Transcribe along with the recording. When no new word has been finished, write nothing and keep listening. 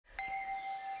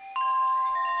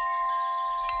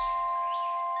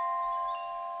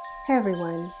Hey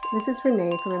everyone, this is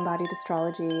Renee from Embodied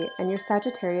Astrology, and your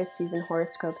Sagittarius season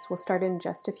horoscopes will start in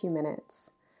just a few minutes.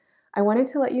 I wanted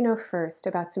to let you know first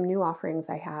about some new offerings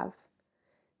I have.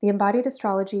 The Embodied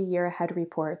Astrology Year Ahead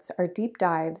reports are deep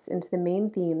dives into the main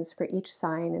themes for each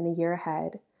sign in the year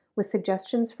ahead, with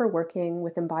suggestions for working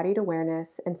with embodied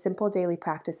awareness and simple daily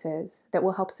practices that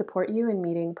will help support you in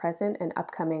meeting present and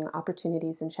upcoming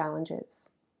opportunities and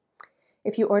challenges.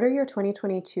 If you order your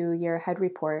 2022 Year Ahead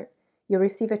report, you'll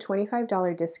receive a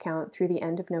 $25 discount through the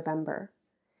end of November.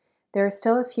 There are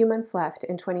still a few months left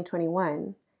in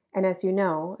 2021, and as you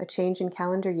know, a change in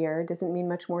calendar year doesn't mean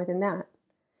much more than that.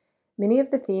 Many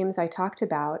of the themes I talked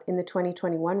about in the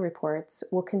 2021 reports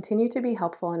will continue to be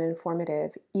helpful and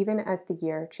informative even as the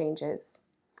year changes.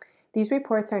 These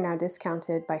reports are now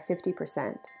discounted by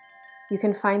 50%. You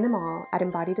can find them all at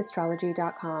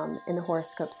embodiedastrology.com in the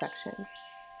horoscope section.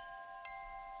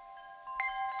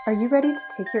 Are you ready to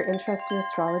take your interest in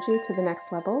astrology to the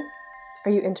next level?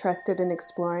 Are you interested in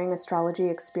exploring astrology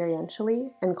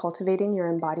experientially and cultivating your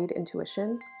embodied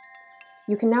intuition?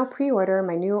 You can now pre-order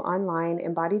my new online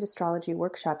Embodied Astrology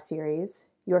workshop series,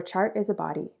 Your Chart is a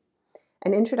Body,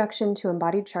 an introduction to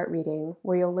embodied chart reading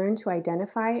where you'll learn to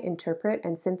identify, interpret,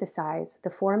 and synthesize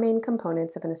the four main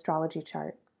components of an astrology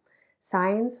chart: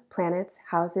 signs, planets,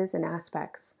 houses, and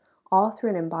aspects, all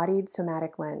through an embodied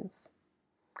somatic lens.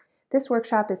 This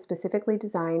workshop is specifically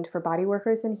designed for body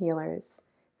workers and healers,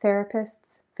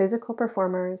 therapists, physical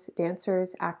performers,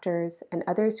 dancers, actors, and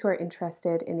others who are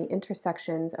interested in the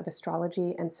intersections of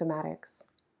astrology and somatics.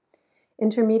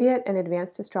 Intermediate and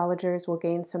advanced astrologers will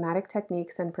gain somatic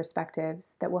techniques and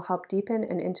perspectives that will help deepen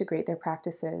and integrate their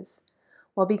practices,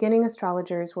 while beginning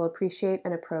astrologers will appreciate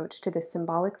an approach to this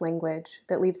symbolic language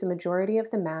that leaves a majority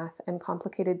of the math and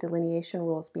complicated delineation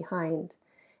rules behind,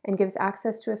 and gives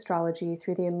access to astrology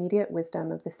through the immediate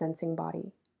wisdom of the sensing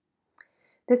body.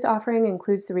 This offering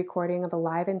includes the recording of a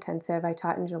live intensive I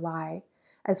taught in July,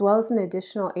 as well as an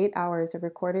additional 8 hours of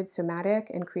recorded somatic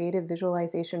and creative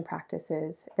visualization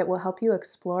practices that will help you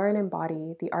explore and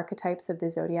embody the archetypes of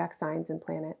the zodiac signs and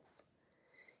planets.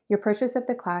 Your purchase of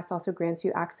the class also grants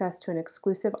you access to an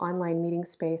exclusive online meeting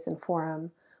space and forum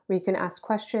where you can ask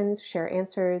questions, share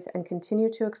answers, and continue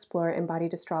to explore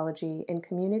embodied astrology in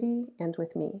community and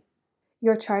with me.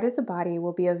 Your Chart as a Body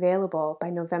will be available by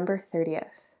November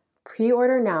 30th.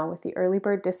 Pre-order now with the early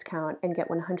bird discount and get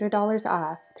 $100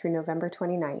 off through November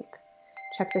 29th.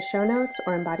 Check the show notes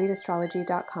or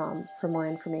embodiedastrology.com for more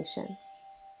information.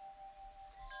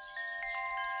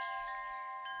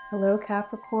 Hello,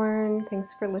 Capricorn.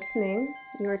 Thanks for listening.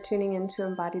 You are tuning into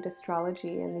Embodied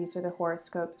Astrology, and these are the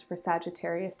horoscopes for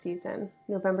Sagittarius season,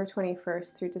 November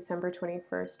 21st through December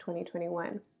 21st,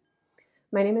 2021.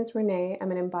 My name is Renee.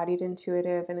 I'm an embodied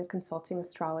intuitive and a consulting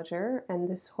astrologer, and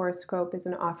this horoscope is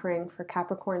an offering for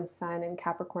Capricorn Sun and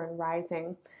Capricorn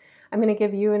Rising. I'm going to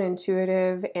give you an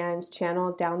intuitive and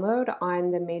channel download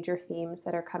on the major themes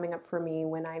that are coming up for me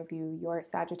when I view your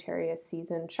Sagittarius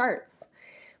season charts.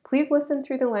 Please listen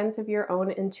through the lens of your own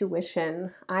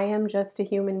intuition. I am just a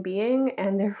human being,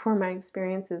 and therefore my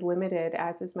experience is limited,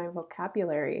 as is my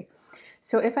vocabulary.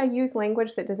 So if I use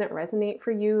language that doesn't resonate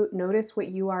for you, notice what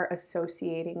you are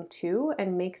associating to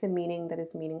and make the meaning that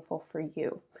is meaningful for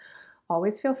you.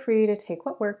 Always feel free to take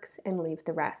what works and leave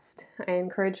the rest. I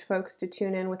encourage folks to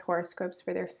tune in with horoscopes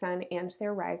for their sun and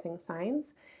their rising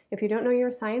signs. If you don't know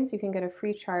your signs, you can get a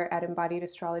free chart at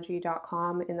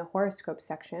embodiedastrology.com in the horoscope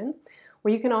section,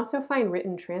 where you can also find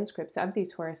written transcripts of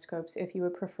these horoscopes if you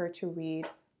would prefer to read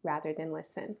rather than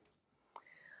listen.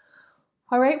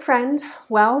 All right, friend.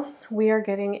 Well, we are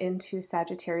getting into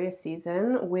Sagittarius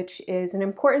season, which is an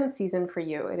important season for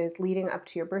you. It is leading up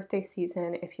to your birthday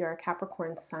season if you're a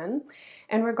Capricorn Sun.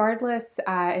 And regardless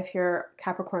if you're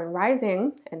Capricorn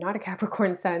Rising and not a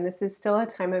Capricorn Sun, this is still a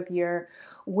time of year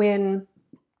when,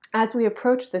 as we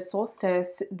approach the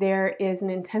solstice, there is an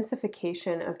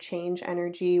intensification of change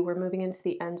energy. We're moving into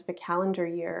the end of a calendar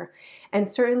year. And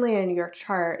certainly in your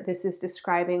chart, this is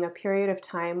describing a period of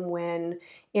time when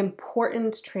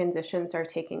important transitions are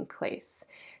taking place.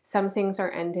 Some things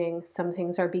are ending, some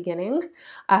things are beginning.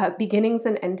 Beginnings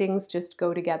and endings just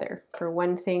go together. For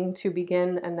one thing to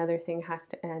begin, another thing has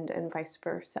to end, and vice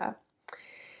versa.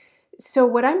 So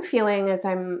what I'm feeling as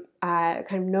I'm kind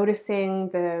of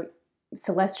noticing the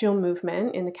celestial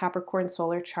movement in the Capricorn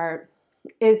solar chart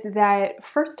is that,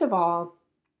 first of all,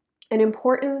 an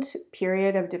important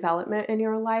period of development in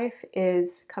your life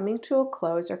is coming to a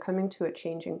close or coming to a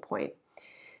changing point.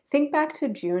 Think back to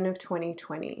June of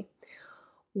 2020.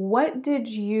 What did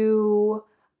you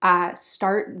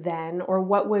start then, or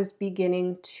what was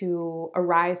beginning to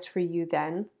arise for you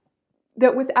then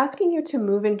that was asking you to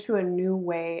move into a new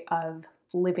way of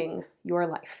living your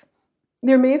life.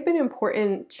 There may have been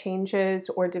important changes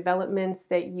or developments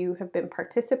that you have been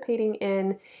participating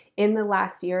in the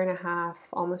last year and a half,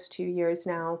 almost 2 years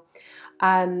now,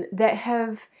 that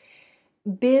have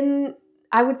been,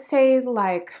 I would say,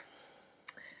 like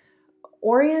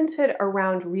oriented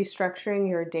around restructuring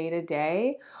your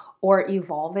day-to-day or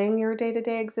evolving your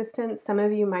day-to-day existence. Some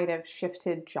of you might have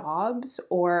shifted jobs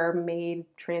or made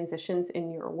transitions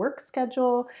in your work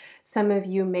schedule. Some of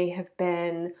you may have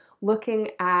been looking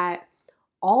at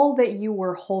all that you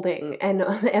were holding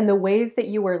and the ways that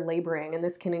you were laboring. And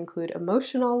this can include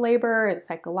emotional labor and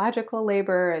psychological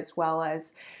labor, as well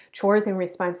as chores and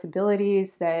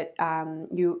responsibilities that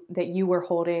you were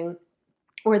holding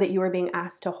or that you were being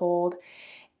asked to hold.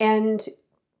 And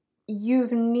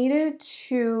you've needed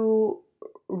to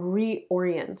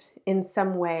reorient in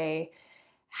some way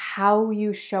how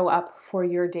you show up for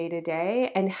your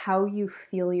day-to-day and how you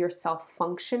feel yourself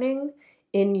functioning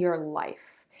in your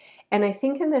life. And I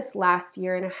think in this last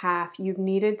year and a half, you've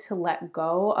needed to let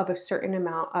go of a certain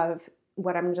amount of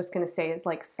what I'm just going to say is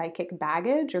like psychic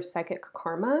baggage or psychic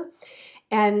karma.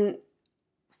 And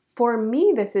for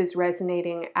me, this is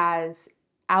resonating as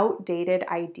outdated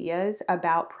ideas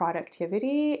about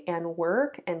productivity and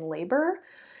work and labor.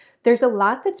 There's a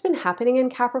lot that's been happening in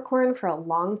Capricorn for a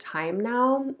long time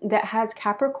now that has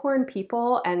Capricorn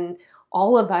people and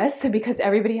all of us, because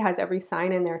everybody has every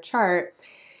sign in their chart,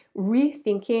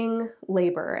 rethinking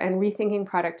labor and rethinking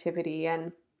productivity.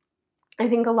 And I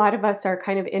think a lot of us are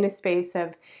kind of in a space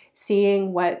of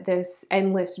seeing what this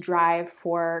endless drive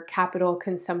for capital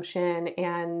consumption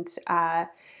and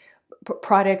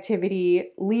productivity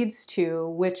leads to,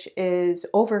 which is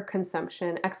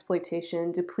overconsumption,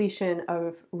 exploitation, depletion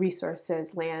of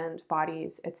resources, land,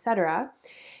 bodies, etc.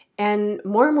 And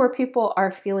more people are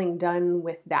feeling done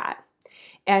with that.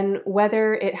 And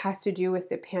whether it has to do with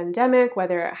the pandemic,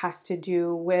 whether it has to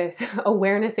do with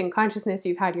awareness and consciousness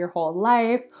you've had your whole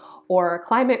life, or a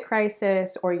climate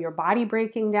crisis, or your body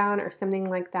breaking down, or something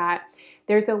like that,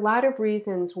 there's a lot of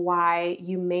reasons why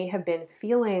you may have been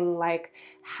feeling like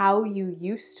how you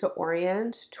used to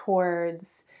orient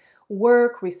towards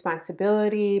work,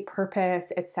 responsibility,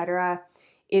 purpose, etc.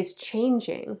 is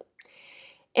changing.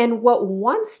 And what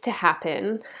wants to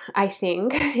happen, I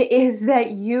think, is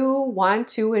that you want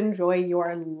to enjoy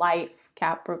your life,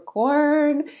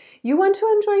 Capricorn. You want to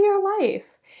enjoy your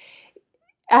life.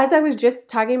 As I was just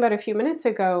talking about a few minutes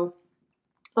ago,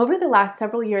 over the last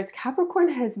several years, Capricorn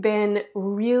has been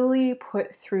really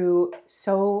put through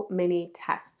so many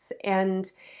tests.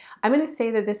 And I'm going to say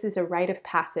that this is a rite of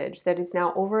passage that is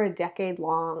now over a decade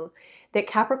long, that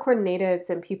Capricorn natives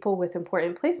and people with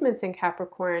important placements in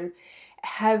Capricorn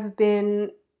have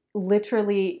been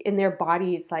literally in their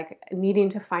bodies, like needing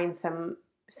to find some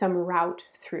route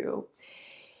through.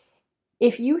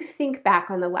 If you think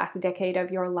back on the last decade of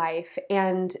your life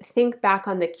and think back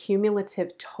on the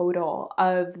cumulative total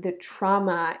of the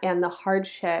trauma and the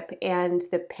hardship and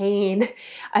the pain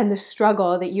and the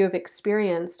struggle that you have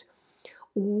experienced,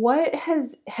 what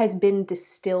has been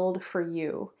distilled for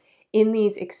you in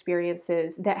these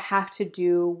experiences that have to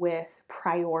do with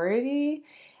priority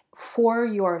for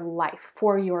your life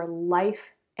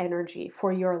energy,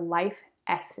 for your life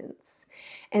essence?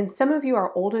 And some of you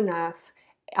are old enough,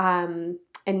 and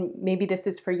maybe this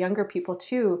is for younger people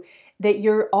too, that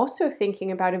you're also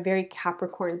thinking about a very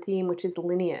Capricorn theme, which is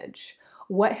lineage.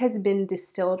 What has been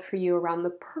distilled for you around the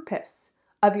purpose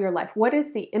of your life? What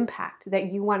is the impact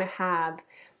that you want to have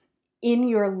in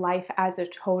your life as a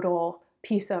total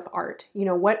piece of art? You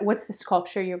know, what's the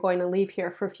sculpture you're going to leave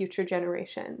here for future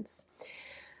generations?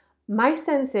 My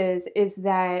sense is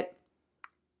that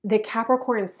the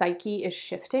Capricorn psyche is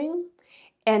shifting,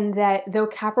 and that though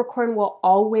Capricorn will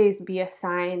always be a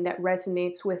sign that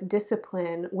resonates with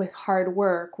discipline, with hard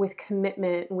work, with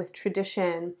commitment, with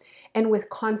tradition, and with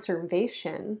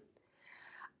conservation,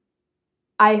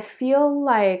 I feel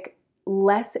like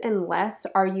less and less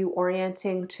are you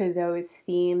orienting to those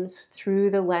themes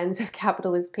through the lens of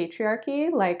capitalist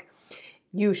patriarchy. Like,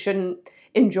 you shouldn't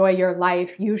enjoy your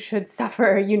life, you should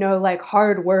suffer, you know, like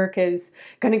hard work is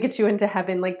going to get you into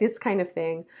heaven, like this kind of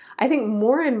thing. I think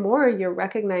more and more you're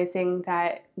recognizing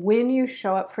that when you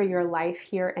show up for your life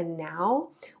here and now,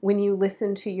 when you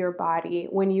listen to your body,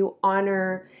 when you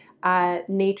honor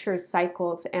nature's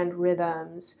cycles and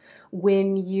rhythms,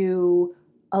 when you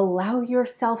allow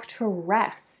yourself to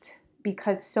rest,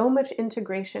 because so much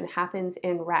integration happens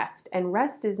in rest, and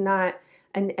rest is not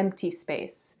an empty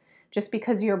space. Just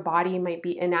because your body might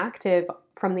be inactive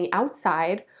from the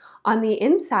outside, On the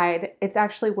inside, it's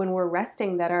actually when we're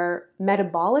resting that our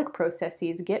metabolic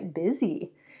processes get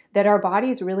busy, that our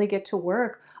bodies really get to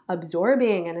work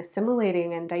absorbing and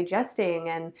assimilating and digesting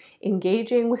and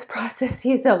engaging with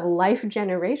processes of life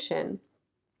generation.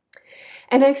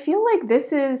 And I feel like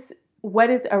this is what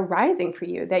is arising for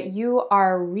you, that you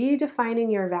are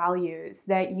redefining your values,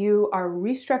 that you are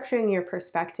restructuring your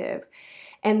perspective,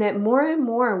 and that more and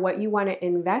more what you want to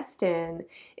invest in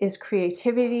is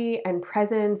creativity and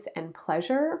presence and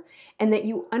pleasure, and that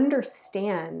you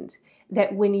understand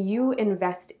that when you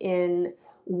invest in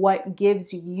what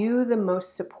gives you the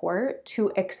most support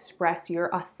to express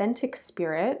your authentic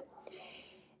spirit,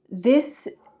 this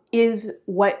is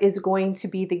what is going to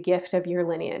be the gift of your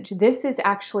lineage. This is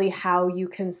actually how you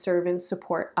can serve and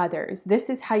support others. This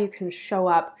is how you can show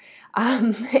up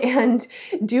and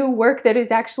do work that is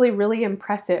actually really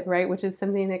impressive, right? Which is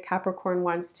something that Capricorn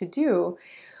wants to do.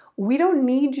 We don't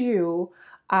need you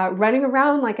running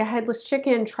around like a headless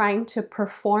chicken trying to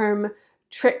perform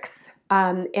tricks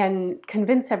and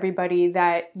convince everybody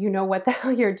that you know what the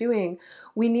hell you're doing.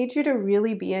 We need you to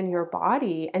really be in your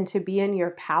body and to be in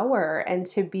your power and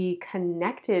to be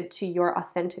connected to your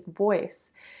authentic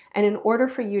voice. And in order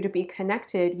for you to be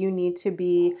connected, you need to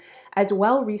be as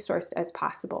well resourced as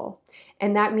possible.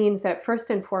 And that means that first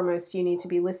and foremost, you need to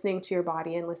be listening to your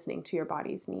body and listening to your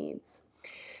body's needs.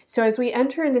 So as we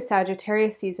enter into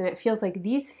Sagittarius season, it feels like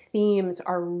these themes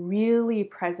are really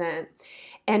present.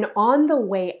 And on the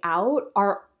way out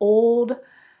are old,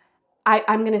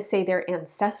 I'm going to say they're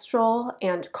ancestral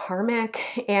and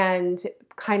karmic and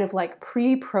kind of like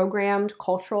pre-programmed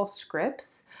cultural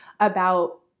scripts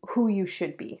about who you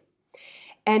should be.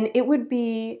 And it would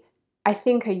be, I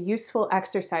think, a useful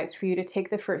exercise for you to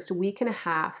take the first week and a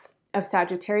half of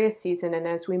Sagittarius season, and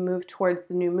as we move towards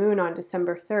the new moon on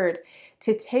December 3rd,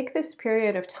 to take this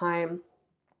period of time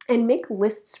and make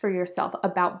lists for yourself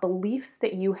about beliefs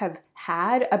that you have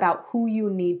had about who you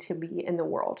need to be in the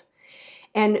world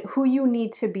and who you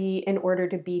need to be in order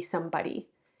to be somebody,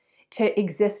 to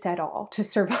exist at all, to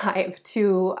survive,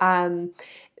 to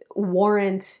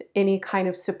warrant any kind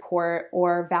of support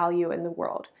or value in the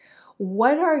world.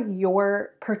 What are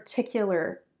your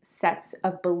particular sets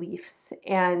of beliefs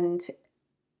and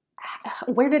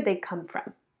where did they come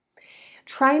from?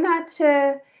 Try not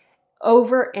to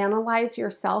overanalyze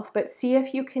yourself, but see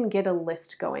if you can get a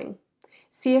list going.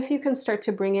 See if you can start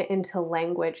to bring it into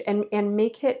language and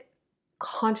make it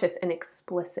conscious and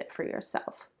explicit for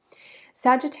yourself.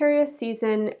 Sagittarius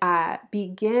season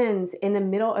begins in the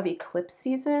middle of eclipse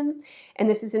season, and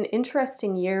this is an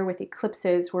interesting year with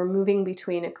eclipses. We're moving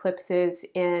between eclipses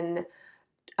in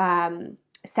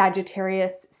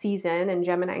Sagittarius season and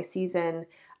Gemini season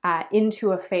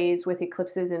into a phase with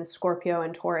eclipses in Scorpio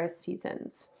and Taurus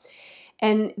seasons.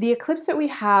 And the eclipse that we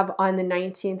have on the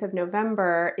 19th of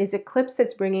November is eclipse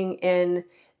that's bringing in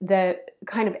the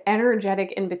kind of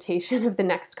energetic invitation of the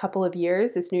next couple of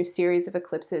years, this new series of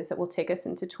eclipses that will take us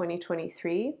into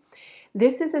 2023.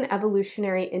 This is an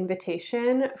evolutionary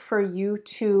invitation for you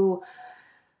to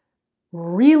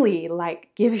really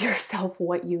give yourself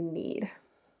what you need.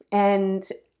 And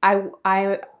I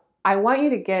want you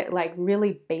to get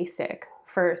really basic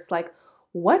first.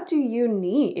 What do you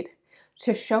need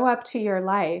to show up to your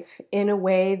life in a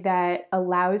way that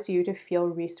allows you to feel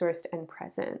resourced and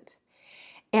present?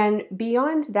 And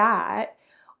beyond that,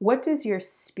 what does your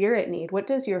spirit need? What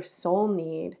does your soul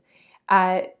need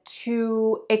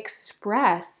to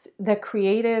express the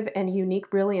creative and unique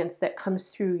brilliance that comes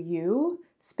through you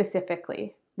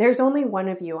specifically? There's only one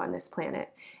of you on this planet.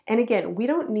 And again, we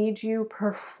don't need you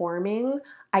performing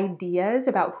ideas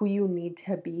about who you need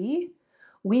to be.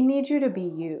 We need you to be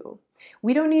you.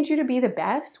 We don't need you to be the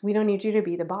best. We don't need you to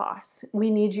be the boss. We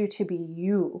need you to be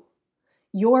you.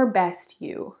 Your best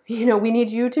you. We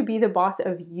need you to be the boss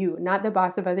of you, not the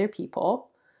boss of other people,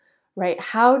 right?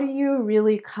 How do you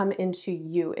really come into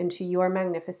you, into your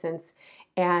magnificence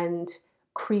and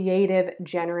creative,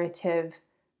 generative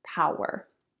power?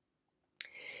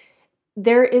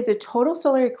 There is a total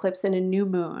solar eclipse and a new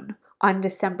moon on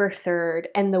December 3rd,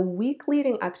 and the week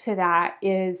leading up to that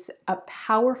is a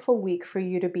powerful week for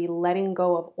you to be letting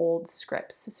go of old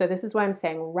scripts. So this is why I'm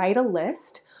saying write a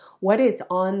list. What is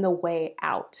on the way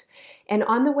out? And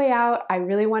on the way out, I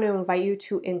really want to invite you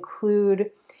to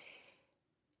include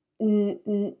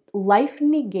life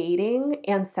negating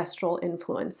ancestral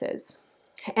influences.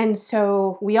 And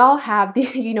so we all have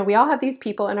these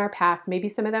people in our past, maybe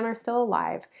some of them are still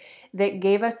alive, that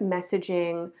gave us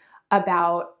messaging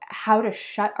about how to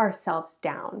shut ourselves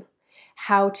down,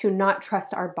 how to not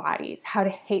trust our bodies, how to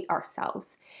hate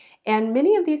ourselves. And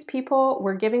many of these people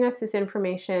were giving us this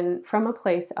information from a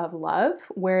place of love,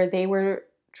 where they were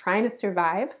trying to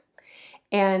survive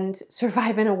and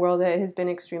survive in a world that has been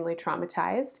extremely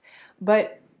traumatized.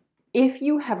 But if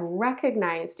you have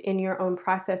recognized in your own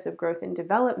process of growth and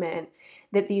development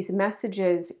that these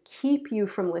messages keep you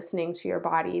from listening to your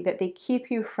body, that they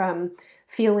keep you from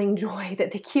feeling joy,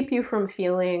 that they keep you from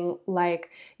feeling like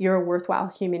you're a worthwhile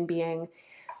human being,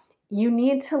 you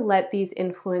need to let these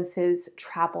influences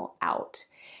travel out.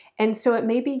 And so it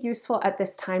may be useful at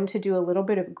this time to do a little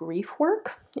bit of grief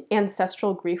work,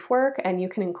 ancestral grief work, and you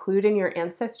can include in your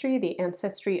ancestry the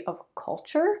ancestry of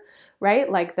culture, right?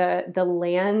 Like the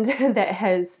land that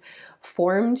has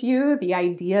formed you, the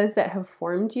ideas that have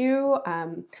formed you.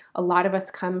 A lot of us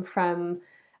come from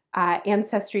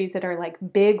ancestries that are like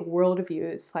big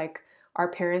worldviews, like our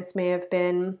parents may have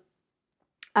been,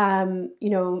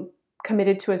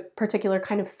 committed to a particular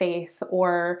kind of faith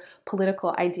or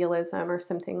political idealism or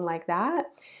something like that.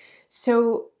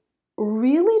 So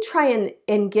really try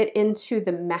and get into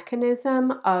the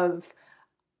mechanism of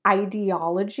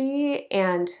ideology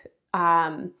and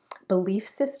belief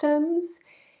systems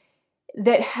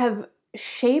that have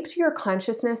shaped your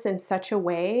consciousness in such a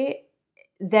way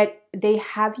that they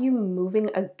have you moving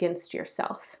against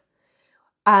yourself.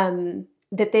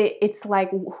 It's like,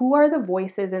 who are the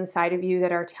voices inside of you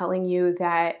that are telling you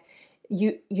that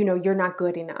you're not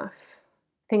good enough,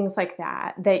 things like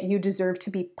that you deserve to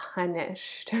be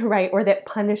punished, right? Or that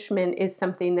punishment is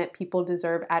something that people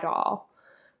deserve at all,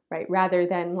 right? Rather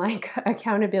than like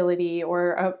accountability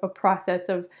or a process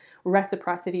of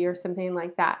reciprocity or something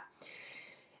like that.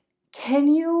 Can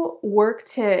you work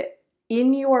to,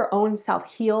 in your own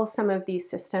self, heal some of these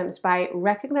systems by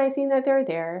recognizing that they're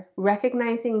there,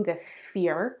 recognizing the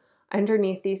fear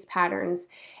underneath these patterns,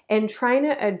 and trying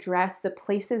to address the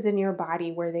places in your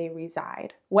body where they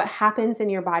reside? What happens in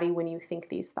your body when you think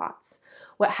these thoughts?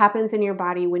 What happens in your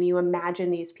body when you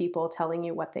imagine these people telling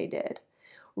you what they did?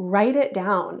 Write it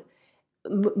down.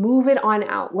 Move it on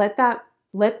out. Let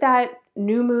that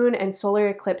new moon and solar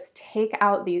eclipse take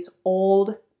out these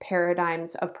old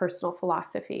paradigms of personal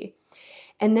philosophy.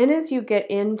 And then as you get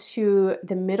into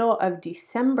the middle of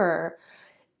December,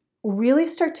 really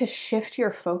start to shift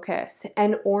your focus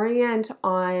and orient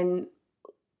on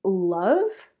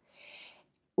love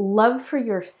for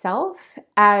yourself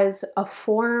as a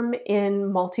form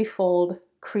in multifold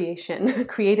creation,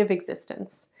 creative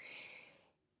existence.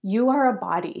 You are a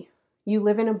body. You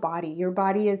live in a body. Your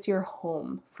body is your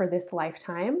home for this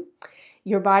lifetime.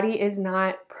 Your body is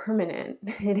not permanent.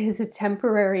 It is a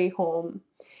temporary home.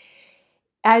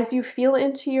 As you feel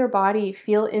into your body,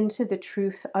 feel into the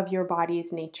truth of your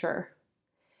body's nature.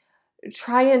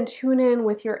 Try and tune in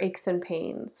with your aches and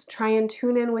pains. Try and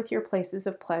tune in with your places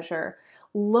of pleasure.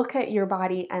 Look at your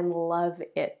body and love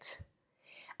it.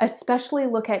 Especially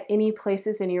look at any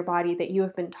places in your body that you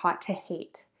have been taught to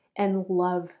hate and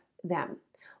love them.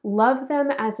 Love them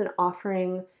as an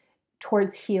offering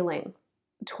towards healing,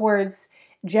 towards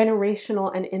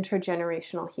generational and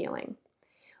intergenerational healing.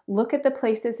 Look at the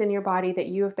places in your body that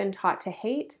you have been taught to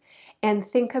hate and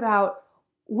think about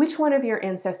which one of your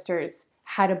ancestors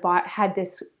had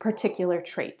this particular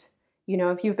trait.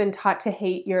 If you've been taught to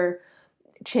hate your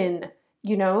chin,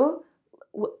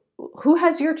 who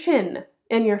has your chin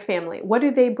in your family? What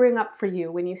do they bring up for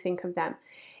you when you think of them?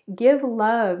 Give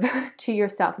love to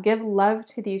yourself. Give love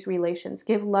to these relations.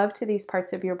 Give love to these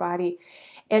parts of your body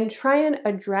and try and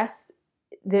address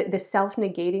the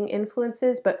self-negating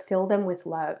influences, but fill them with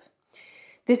love.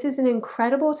 This is an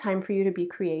incredible time for you to be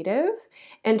creative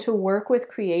and to work with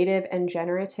creative and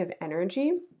generative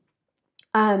energy.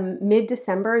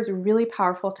 Mid-December is a really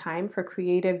powerful time for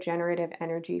creative, generative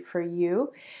energy for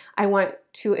you. I want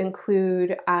to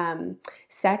include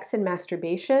sex and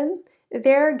masturbation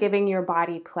there, giving your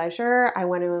body pleasure. I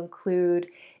want to include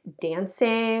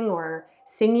dancing or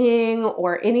singing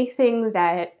or anything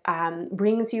that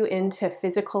brings you into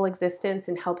physical existence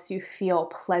and helps you feel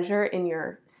pleasure in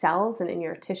your cells and in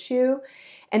your tissue.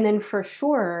 And then for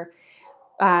sure,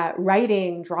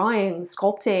 writing, drawing,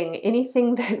 sculpting,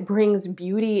 anything that brings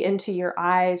beauty into your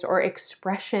eyes or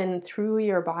expression through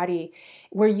your body,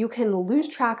 where you can lose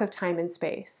track of time and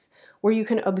space, where you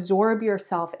can absorb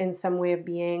yourself in some way of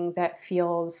being that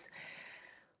feels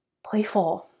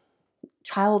playful,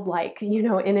 childlike,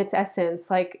 in its essence.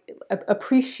 Like,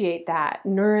 appreciate that,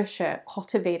 nourish it,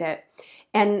 cultivate it,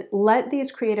 and let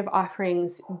these creative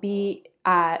offerings be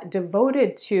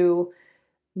devoted to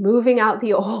moving out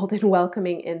the old and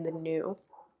welcoming in the new.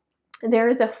 There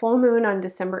is a full moon on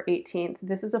December 18th.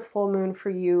 This is a full moon for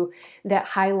you that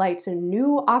highlights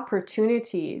new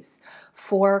opportunities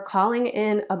for calling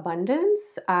in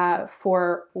abundance,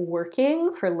 for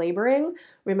working, for laboring.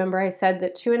 Remember, I said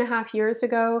that a year and a half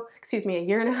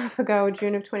ago,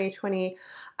 June of 2020,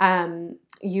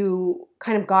 you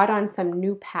kind of got on some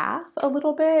new path a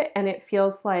little bit, and it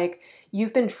feels like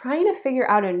you've been trying to figure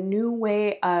out a new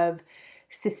way of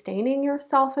sustaining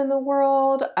yourself in the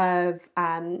world, of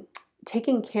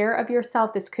taking care of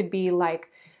yourself. This could be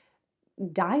like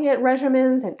diet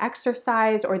regimens and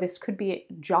exercise, or this could be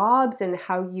jobs and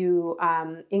how you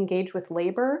engage with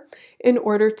labor in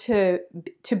order to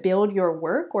build your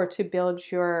work or to build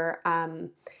your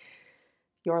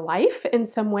life in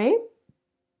some way.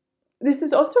 This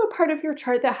is also a part of your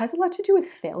chart that has a lot to do with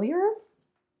failure.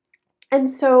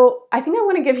 And so I think I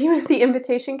want to give you the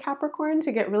invitation, Capricorn,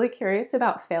 to get really curious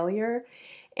about failure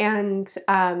and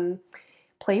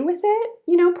play with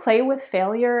it, play with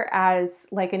failure as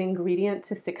like an ingredient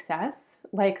to success.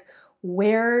 Like,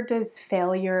 where does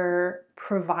failure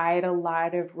provide a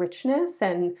lot of richness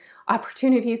and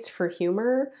opportunities for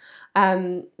humor?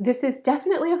 This is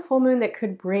definitely a full moon that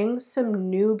could bring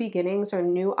some new beginnings or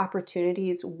new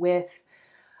opportunities with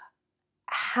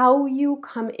how you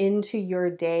come into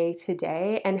your day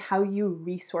today and how you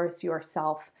resource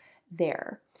yourself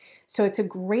there. So it's a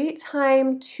great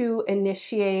time to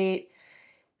initiate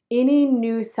any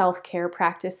new self-care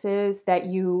practices that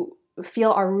you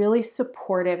feel are really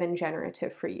supportive and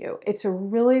generative for you. It's a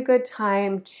really good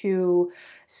time to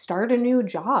start a new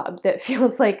job that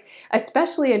feels like,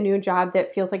 especially a new job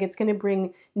that feels like it's going to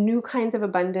bring new kinds of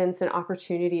abundance and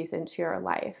opportunities into your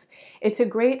life. It's a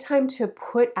great time to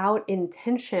put out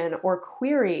intention or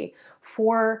query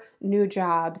for new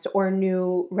jobs or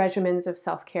new regimens of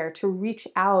self-care, to reach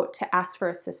out, to ask for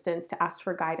assistance, to ask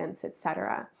for guidance,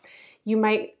 etc. You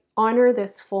might honor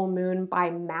this full moon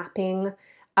by mapping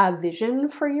a vision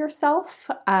for yourself,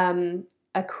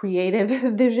 a creative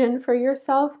vision for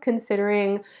yourself,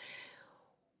 considering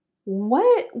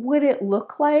what would it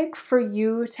look like for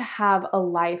you to have a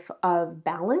life of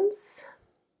balance?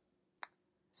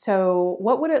 So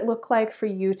what would it look like for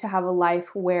you to have a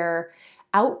life where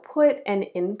output and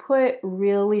input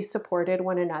really supported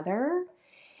one another?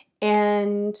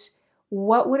 And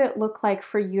what would it look like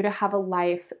for you to have a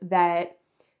life that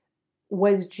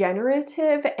was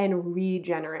generative and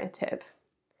regenerative?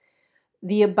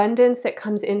 The abundance that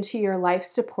comes into your life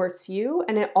supports you,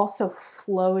 and it also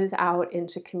flows out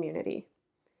into community.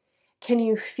 Can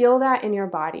you feel that in your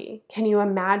body? Can you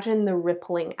imagine the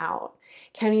rippling out?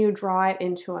 Can you draw it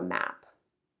into a map?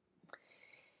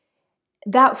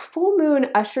 That full moon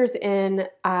ushers in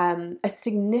a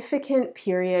significant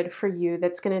period for you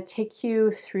that's going to take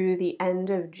you through the end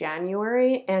of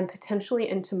January and potentially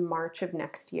into March of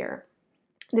next year.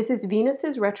 This is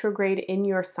Venus's retrograde in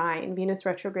your sign, Venus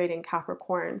retrograde in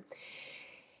Capricorn.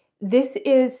 This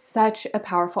is such a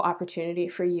powerful opportunity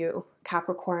for you,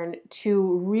 Capricorn,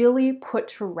 to really put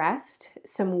to rest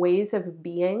some ways of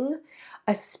being,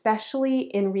 especially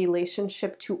in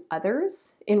relationship to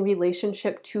others, in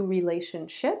relationship to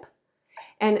relationship,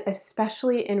 and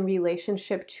especially in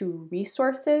relationship to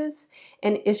resources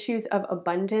and issues of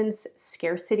abundance,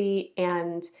 scarcity,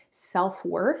 and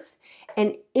self-worth,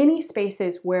 and any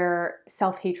spaces where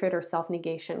self-hatred or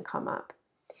self-negation come up.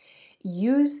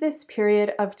 Use this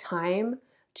period of time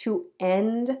to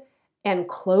end and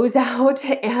close out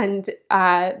and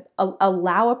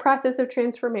allow a process of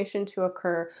transformation to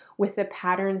occur with the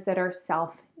patterns that are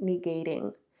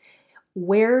self-negating.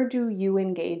 Where do you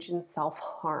engage in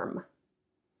self-harm?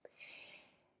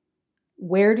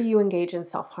 Where do you engage in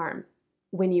self-harm?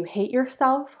 When you hate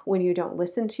yourself, when you don't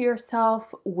listen to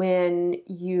yourself, when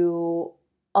you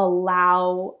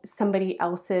allow somebody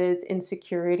else's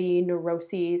insecurity,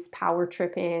 neuroses, power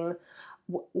tripping,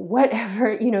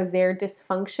 whatever, their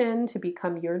dysfunction to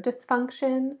become your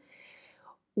dysfunction.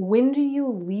 When do you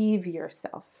leave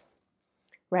yourself,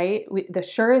 right? The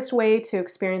surest way to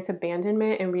experience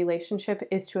abandonment in relationship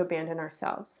is to abandon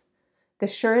ourselves. The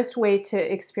surest way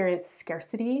to experience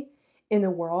scarcity in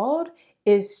the world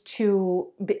is to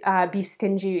be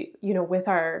stingy, with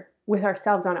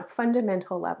ourselves on a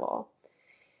fundamental level.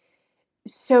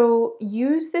 So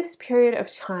use this period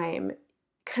of time.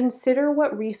 Consider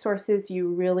what resources you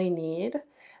really need.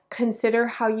 Consider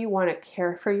how you want to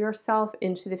care for yourself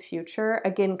into the future.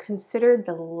 Again, consider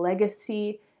the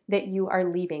legacy that you are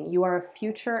leaving. You are a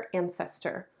future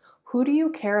ancestor. Who do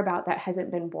you care about that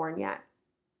hasn't been born yet?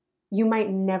 You might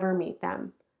never meet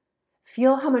them.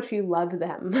 Feel how much you love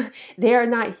them. They are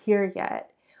not here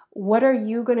yet. What are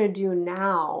you going to do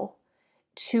now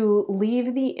to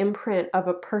leave the imprint of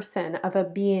a person, of a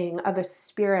being, of a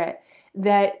spirit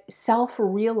that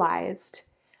self-realized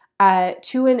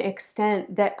to an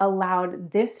extent that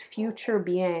allowed this future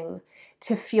being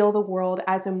to feel the world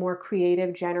as a more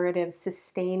creative, generative,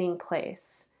 sustaining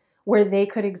place where they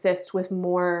could exist with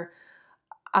more,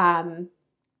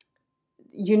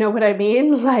 you know what I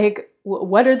mean? Like,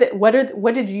 what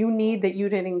did you need that you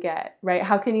didn't get, right?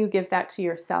 How can you give that to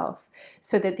yourself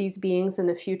so that these beings in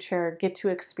the future get to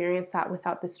experience that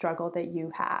without the struggle that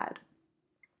you had?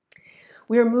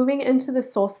 We are moving into the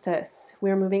solstice.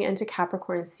 We are moving into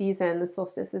Capricorn season. The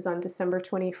solstice is on December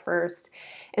 21st.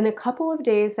 And the couple of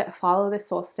days that follow the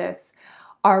solstice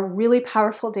are really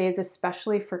powerful days,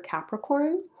 especially for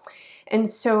Capricorn. And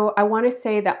so I want to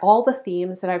say that all the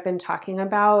themes that I've been talking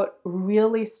about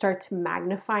really start to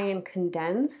magnify and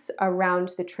condense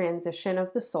around the transition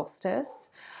of the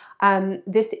solstice.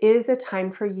 This is a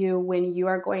time for you when you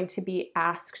are going to be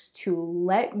asked to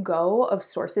let go of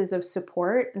sources of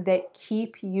support that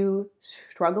keep you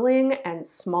struggling and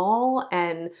small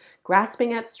and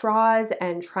grasping at straws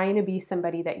and trying to be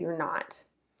somebody that you're not.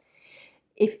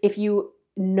 If you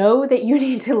know that you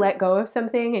need to let go of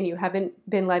something and you haven't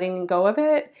been letting go of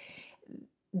it,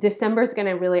 December is going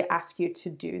to really ask you to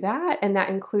do that. And that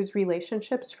includes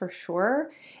relationships for sure.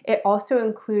 It also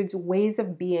includes ways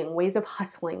of being, ways of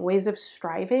hustling, ways of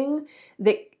striving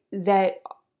that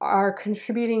are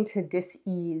contributing to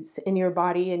dis-ease in your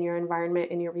body, in your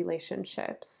environment, in your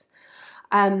relationships.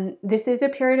 This is a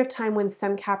period of time when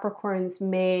some Capricorns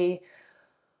may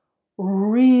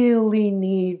really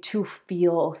need to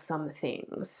feel some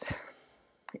things.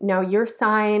 Now, your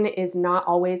sign is not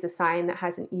always a sign that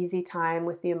has an easy time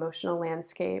with the emotional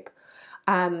landscape.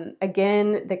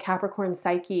 Again, the Capricorn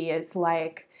psyche is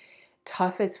like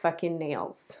tough as fucking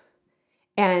nails.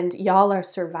 And y'all are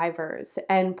survivors.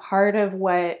 And part of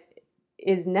what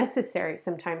is necessary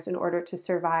sometimes in order to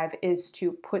survive is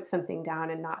to put something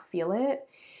down and not feel it.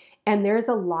 And there's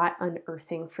a lot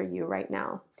unearthing for you right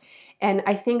now. And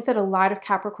I think that a lot of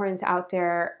Capricorns out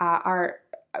there are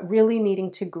really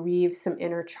needing to grieve some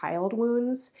inner child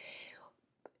wounds.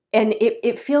 And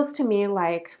it feels to me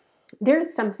like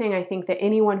there's something I think that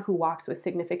anyone who walks with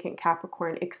significant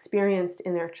Capricorn experienced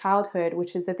in their childhood,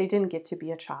 which is that they didn't get to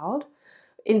be a child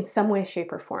in some way,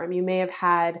 shape, or form. You may have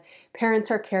had parents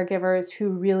or caregivers who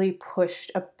really pushed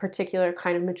a particular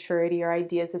kind of maturity or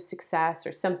ideas of success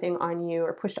or something on you,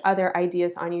 or pushed other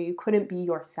ideas on you. You couldn't be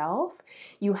yourself.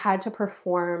 You had to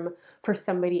perform for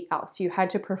somebody else. You had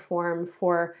to perform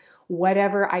for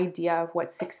whatever idea of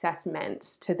what success meant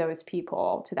to those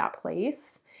people, to that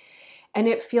place. And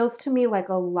it feels to me like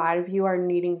a lot of you are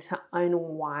needing to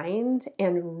unwind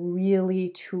and really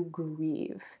to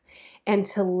grieve and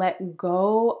to let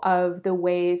go of the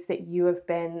ways that you have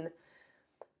been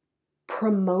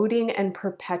promoting and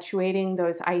perpetuating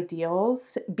those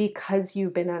ideals because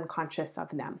you've been unconscious of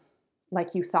them.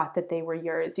 Like you thought that they were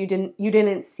yours. You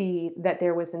didn't see that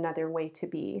there was another way to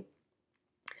be.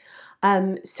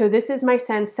 So this is my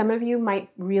sense. Some of you might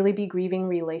really be grieving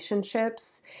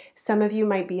relationships. Some of you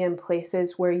might be in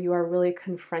places where you are really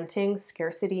confronting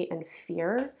scarcity and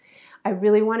fear. I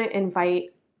really want to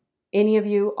invite any of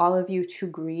you, all of you, to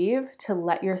grieve, to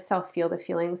let yourself feel the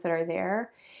feelings that are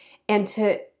there, and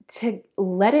to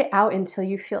let it out until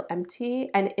you feel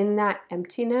empty. And in that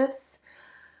emptiness,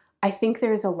 I think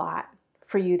there's a lot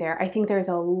for you there. I think there's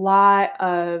a lot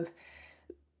of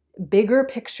bigger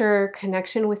picture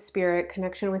connection with spirit,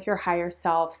 connection with your higher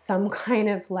self, some kind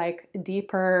of like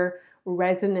deeper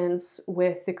resonance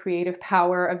with the creative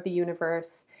power of the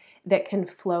universe that can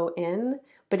flow in,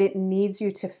 but it needs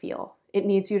you to feel. It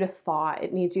needs you to thaw.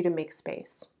 It needs you to make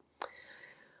space.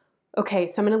 Okay,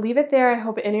 so I'm going to leave it there. I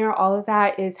hope any or all of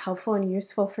that is helpful and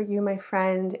useful for you, my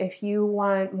friend. If you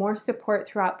want more support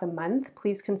throughout the month,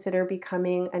 please consider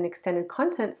becoming an extended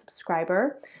content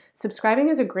subscriber. Subscribing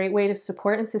is a great way to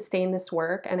support and sustain this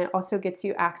work, and it also gets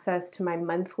you access to my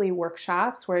monthly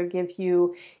workshops where I give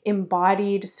you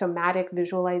embodied somatic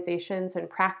visualizations and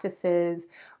practices,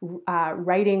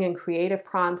 writing and creative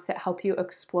prompts that help you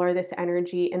explore this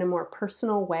energy in a more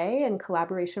personal way in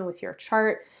collaboration with your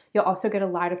chart. You'll also get a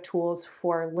lot of tools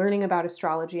for learning about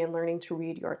astrology and learning to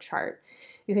read your chart.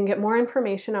 You can get more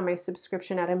information on my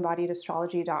subscription at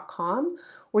embodiedastrology.com,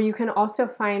 where you can also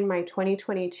find my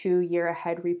 2022 Year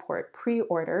Ahead Report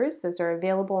pre-orders. Those are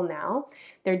available now.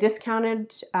 They're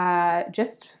discounted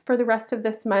just for the rest of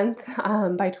this month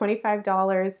by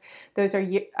 $25. Those are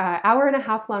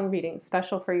hour-and-a-half long readings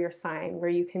special for your sign, where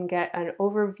you can get an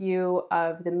overview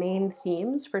of the main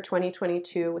themes for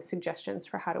 2022 with suggestions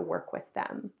for how to work with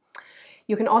them.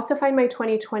 You can also find my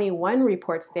 2021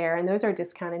 reports there, and those are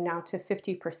discounted now to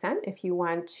 50% if you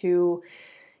want to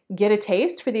get a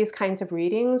taste for these kinds of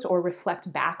readings or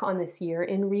reflect back on this year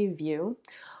in review.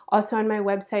 Also on my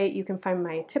website, you can find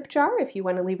my tip jar if you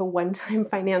want to leave a one-time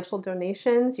financial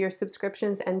donations. Your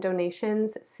subscriptions and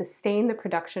donations sustain the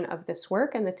production of this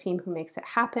work and the team who makes it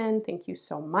happen. Thank you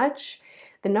so much.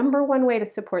 The number one way to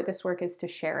support this work is to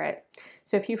share it.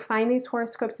 So if you find these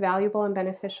horoscopes valuable and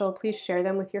beneficial, please share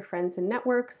them with your friends and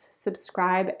networks,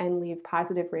 subscribe, and leave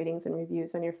positive ratings and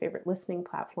reviews on your favorite listening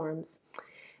platforms.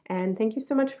 And thank you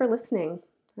so much for listening.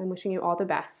 I'm wishing you all the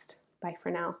best. Bye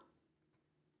for now.